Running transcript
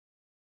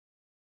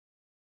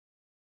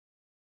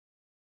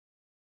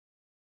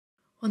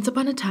Once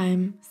upon a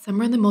time,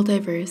 somewhere in the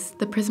multiverse,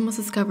 the prism was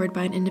discovered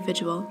by an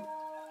individual.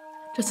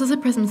 Just as a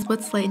prism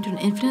splits light into an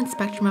infinite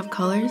spectrum of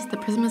colors, the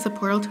prism is a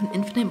portal to an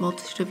infinite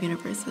multitude of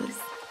universes.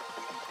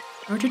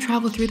 In order to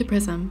travel through the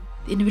prism,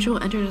 the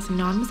individual entered as an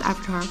anonymous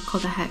avatar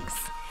called a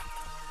hex.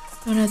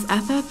 Known as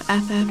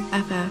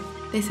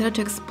FFFFFF, they set out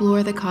to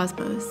explore the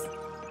cosmos.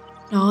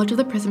 Knowledge of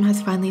the prism has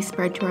finally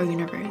spread to our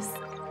universe.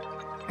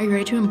 Are you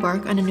ready to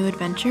embark on a new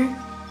adventure?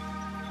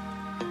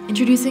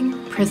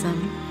 Introducing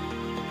Prism.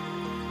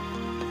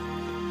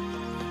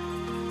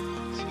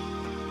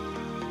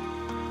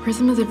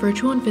 Prism is a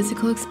virtual and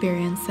physical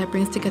experience that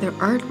brings together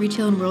art,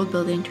 retail, and world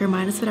building to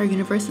remind us that our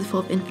universe is full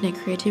of infinite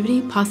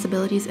creativity,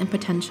 possibilities, and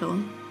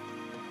potential.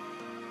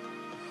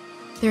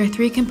 There are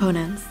 3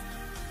 components.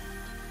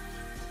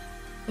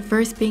 The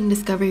first being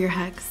discover your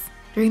hex.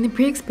 During the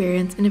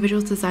pre-experience,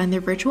 individuals design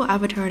their virtual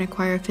avatar and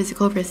acquire a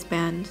physical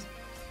wristband.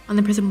 On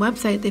the Prism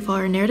website, they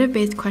follow a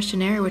narrative-based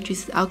questionnaire which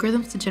uses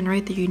algorithms to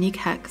generate their unique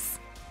hex.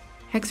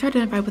 Hex are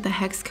identified with a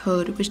hex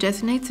code, which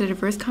designates a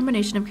diverse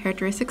combination of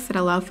characteristics that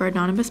allow for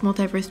anonymous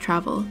multiverse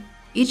travel.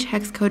 Each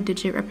hex code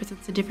digit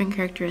represents a different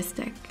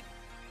characteristic.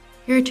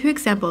 Here are 2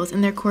 examples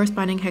and their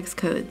corresponding hex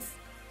codes.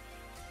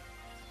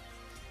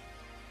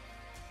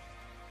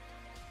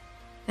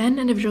 Then,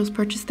 individuals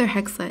purchase their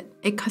hexlet,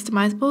 a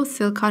customizable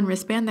silicone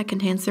wristband that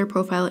contains their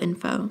profile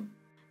info.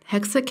 The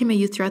hexlet can be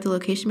used throughout the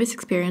location-based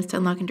experience to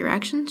unlock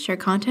interactions, share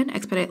content,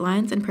 expedite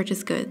lines, and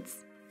purchase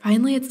goods.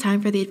 Finally, it's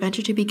time for the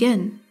adventure to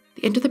begin.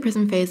 The Enter the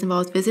Prism phase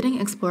involves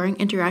visiting, exploring,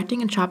 interacting,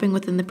 and shopping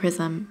within the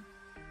Prism.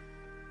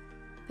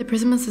 The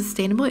Prism is a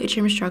sustainable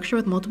atrium structure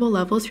with multiple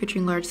levels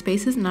featuring large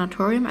spaces, an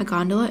auditorium, a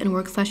gondola, and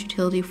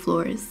work/utility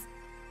floors.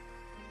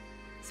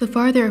 So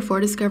far, there are 4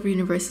 discovery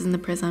universes in the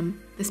Prism: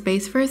 the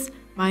Spaceverse,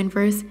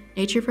 Mindverse,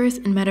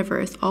 Natureverse, and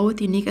Metaverse, all with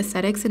unique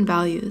aesthetics and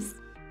values.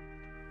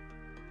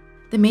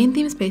 The main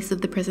theme spaces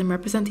of the Prism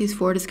represent these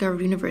 4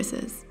 discovered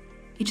universes.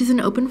 Each is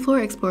an open-floor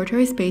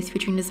exploratory space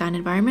featuring design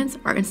environments,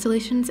 art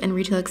installations, and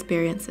retail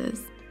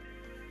experiences.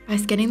 By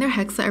scanning their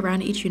hexlet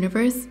around each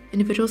universe,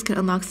 individuals can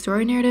unlock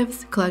story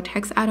narratives, collect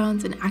hex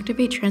add-ons, and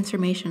activate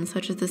transformations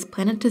such as this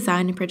planet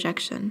design and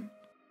projection.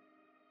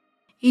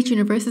 Each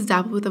universe is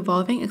dappled with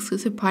evolving,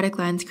 exclusive product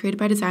lines created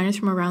by designers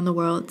from around the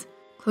world.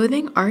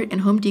 Clothing, art,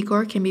 and home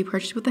decor can be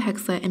purchased with the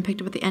hexlet and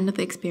picked up at the end of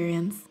the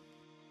experience.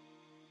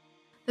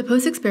 The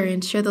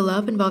post-experience Share the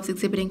Love involves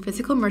exhibiting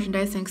physical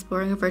merchandise and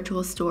exploring a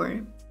virtual store.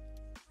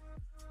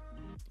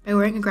 By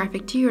wearing a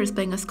graphic tee or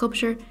displaying a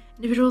sculpture,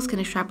 individuals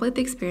can extrapolate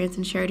the experience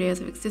and share ideas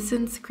of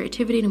existence,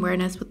 creativity, and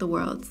awareness with the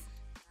world.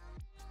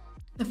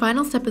 The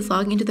final step is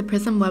logging into the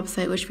Prism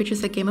website, which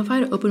features a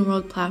gamified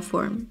open-world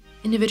platform.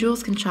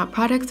 Individuals can shop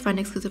products, find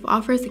exclusive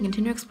offers, and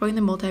continue exploring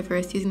the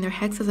multiverse using their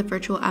hex as a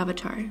virtual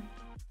avatar.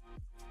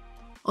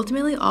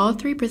 Ultimately, all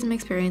 3 Prism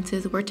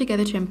experiences work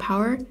together to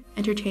empower,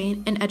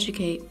 entertain, and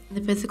educate in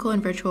the physical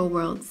and virtual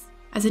worlds.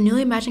 As a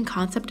newly imagined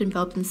concept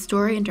enveloped in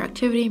story,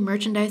 interactivity,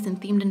 merchandise,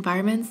 and themed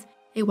environments,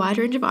 a wide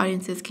range of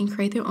audiences can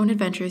create their own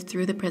adventures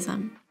through the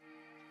Prism.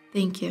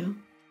 Thank you.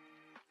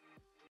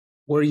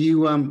 Were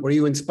you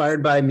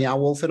inspired by Meow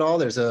Wolf at all?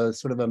 There's a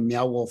sort of a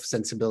Meow Wolf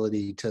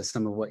sensibility to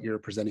some of what you're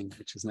presenting,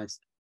 which is nice.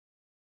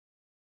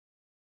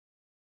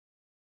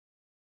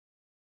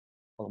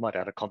 Well, I might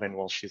add a comment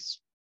while she's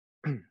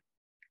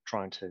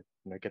trying to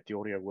get the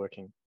audio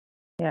working.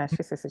 Yeah,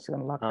 she says she's going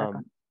to lock back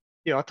on.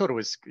 Yeah, I thought it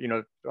was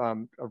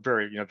a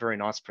very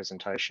nice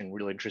presentation,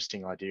 really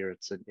interesting idea.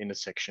 It's an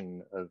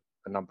intersection of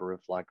a number of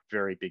like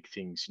very big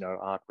things,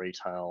 art,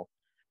 retail,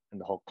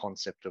 and the whole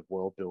concept of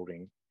world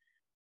building.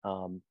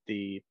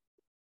 The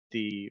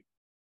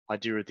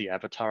idea of the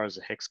avatar as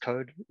a hex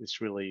code is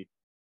really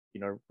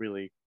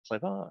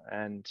clever,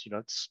 and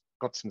it's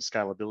got some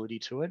scalability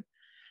to it.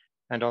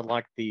 And I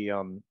like the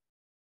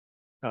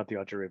idea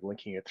of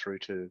linking it through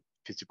to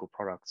physical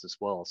products as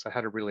well. So I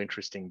had a really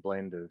interesting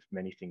blend of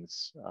many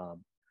things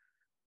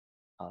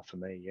for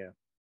me. Yeah.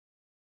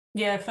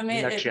 Yeah, for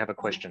me, you actually have a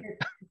question.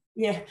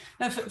 Yeah,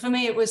 no, for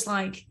me, it was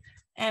like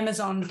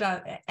Amazon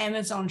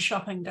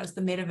shopping does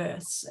the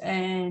metaverse,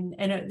 and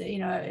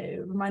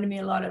it reminded me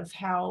a lot of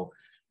how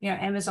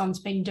Amazon's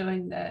been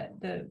doing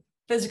the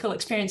physical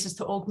experiences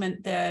to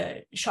augment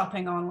the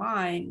shopping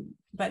online,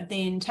 but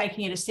then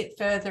taking it a step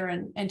further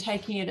and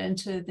taking it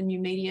into the new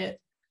media,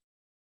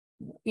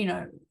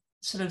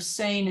 sort of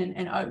scene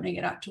and opening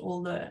it up to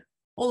all the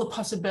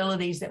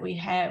possibilities that we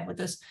have with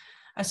this.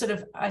 I sort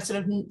of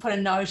put a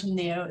note in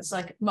there. It's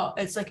like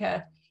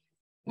a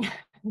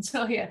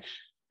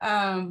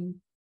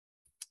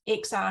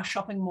XR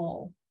shopping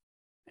mall,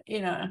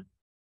 Yeah.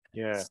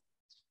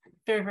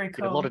 Very, very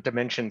cool. A lot of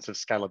dimensions of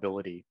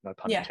scalability, no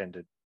pun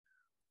intended.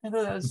 I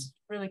thought that was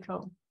really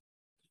cool.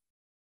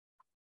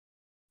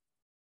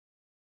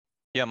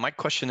 Yeah, my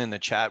question in the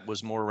chat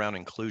was more around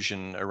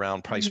inclusion,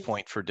 around price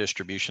point for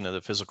distribution of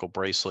the physical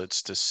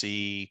bracelets, to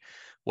see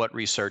what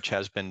research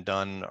has been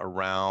done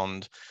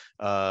around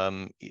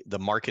the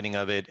marketing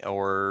of it,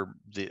 or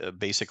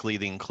basically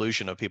the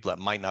inclusion of people that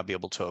might not be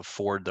able to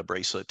afford the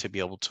bracelet to be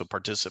able to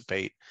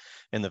participate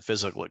in the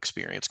physical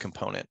experience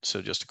component.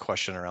 So just a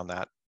question around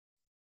that.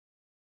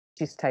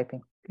 She's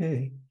typing.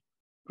 Okay.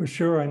 For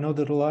sure, I know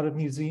that a lot of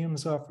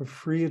museums offer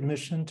free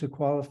admission to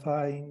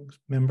qualifying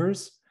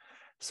members.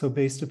 So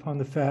based upon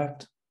the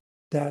fact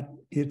that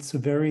it's a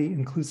very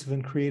inclusive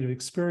and creative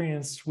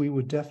experience, we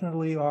would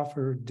definitely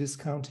offer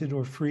discounted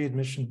or free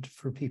admission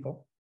for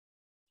people.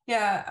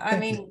 Yeah, I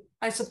mean,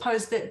 I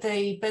suppose that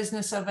the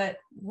business of it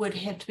would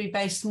have to be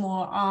based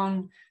more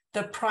on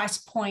the price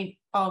point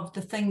of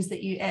the things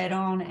that you add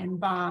on and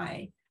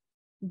buy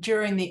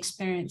during the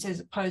experience, as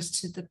opposed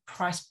to the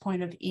price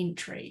point of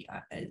entry.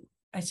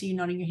 I see you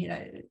nodding your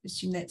head. I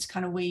assume that's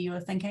kind of where you were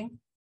thinking.